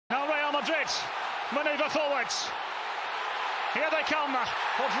Madrid manoeuvre forwards. Here they come.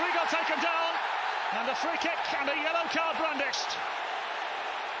 Rodrigo taken down, and a free kick and a yellow card brandished.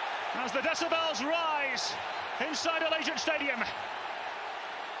 As the decibels rise inside Allegiant Stadium.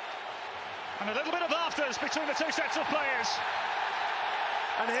 And a little bit of afters between the two sets of players.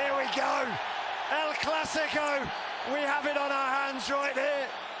 And here we go. El Clasico. We have it on our hands right here.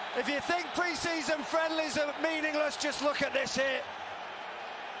 If you think pre-season friendlies are meaningless, just look at this here.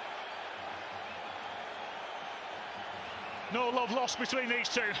 No love lost between these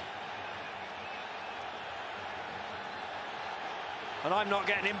two. And I'm not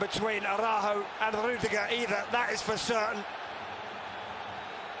getting in between Araujo and Rudiger either, that is for certain.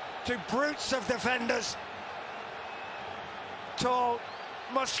 Two brutes of defenders. Tall,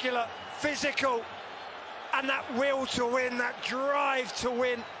 muscular, physical, and that will to win, that drive to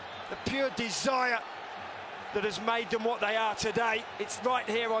win, the pure desire that has made them what they are today. It's right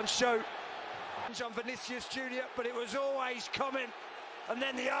here on show. On Vinicius Jr., but it was always coming. And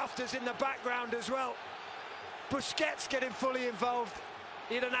then the afters in the background as well. Busquets getting fully involved.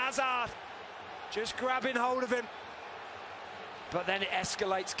 Eden Hazard just grabbing hold of him. But then it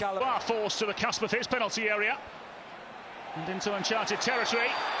escalates, Callum. Forced to the cusp of his penalty area. And into uncharted territory.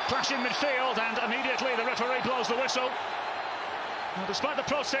 Clash in midfield, and immediately the referee blows the whistle. Well, despite the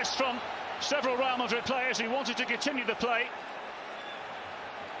protest from several Real Madrid players who wanted to continue the play,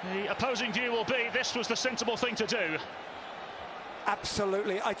 the opposing view will be this was the sensible thing to do.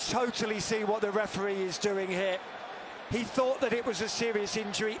 Absolutely, I totally see what the referee is doing here. He thought that it was a serious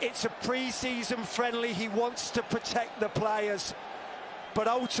injury. It's a pre-season friendly. He wants to protect the players. But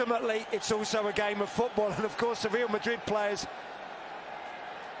ultimately, it's also a game of football. And of course, the Real Madrid players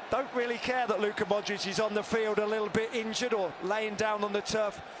don't really care that Luka Modric is on the field a little bit injured or laying down on the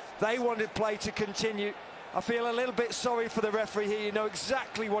turf. They wanted play to continue. I feel a little bit sorry for the referee here. You know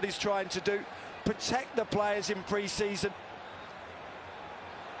exactly what he's trying to do. Protect the players in pre-season.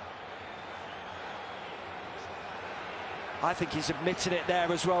 I think he's admitting it there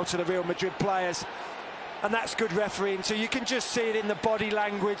as well to the Real Madrid players. And that's good refereeing too. You can just see it in the body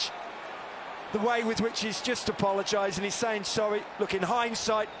language. The way with which he's just apologising. He's saying sorry. Look, in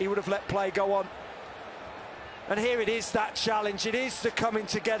hindsight, he would have let play go on. And here it is, that challenge. It is the coming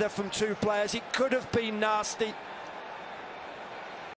together from two players. It could have been nasty.